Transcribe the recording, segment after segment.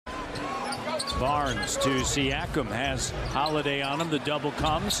Barnes to Siakam, has Holiday on him. The double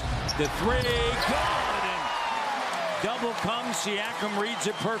comes. The three, good! And double comes. Siakam reads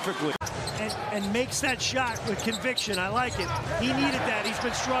it perfectly. And makes that shot with conviction. I like it. He needed that. He's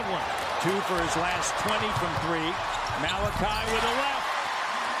been struggling. 2 for his last 20 from 3. Malachi with a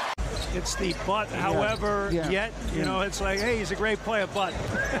left. It's the but, however, yet, you know, it's like, hey, he's a great player, but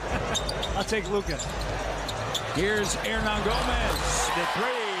I'll take Luka. Here's Hernan Gomez. The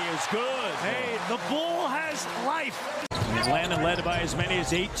 3 is good. Hey, the Bull has life. Atlanta led by as many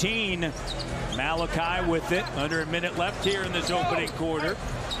as 18. Malachi with it. Under a minute left here in this opening quarter.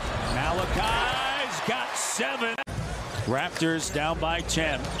 Malachi's got 7. Raptors down by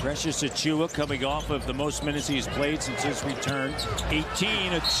 10. Precious Achiuwa coming off of the most minutes he's played since his return.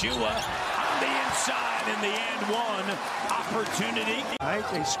 18. Achiuwa on the inside in the and one opportunity. All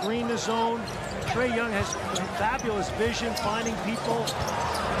right, they screen the zone. Trae Young has fabulous vision, finding people.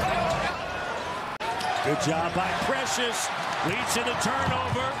 Good job by Precious. Leads to the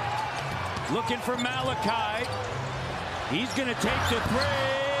turnover. Looking for Malachi. He's going to take the 3.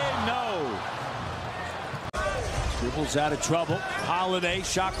 No. Dribbles out of trouble. Holiday,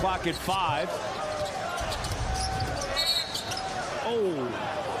 shot clock at 5.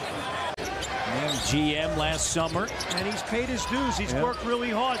 Oh. And GM last summer. And he's paid his dues. He's worked really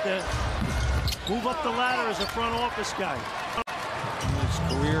hard to move up the ladder as a front office guy. His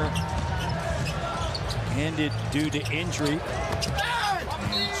career ended due to injury.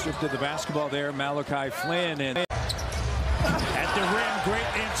 Stripped of the basketball there, Malachi Flynn. And at the rim, great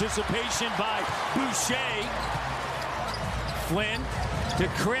anticipation by Boucher. Flynn to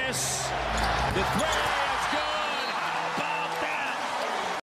Chris. The 3.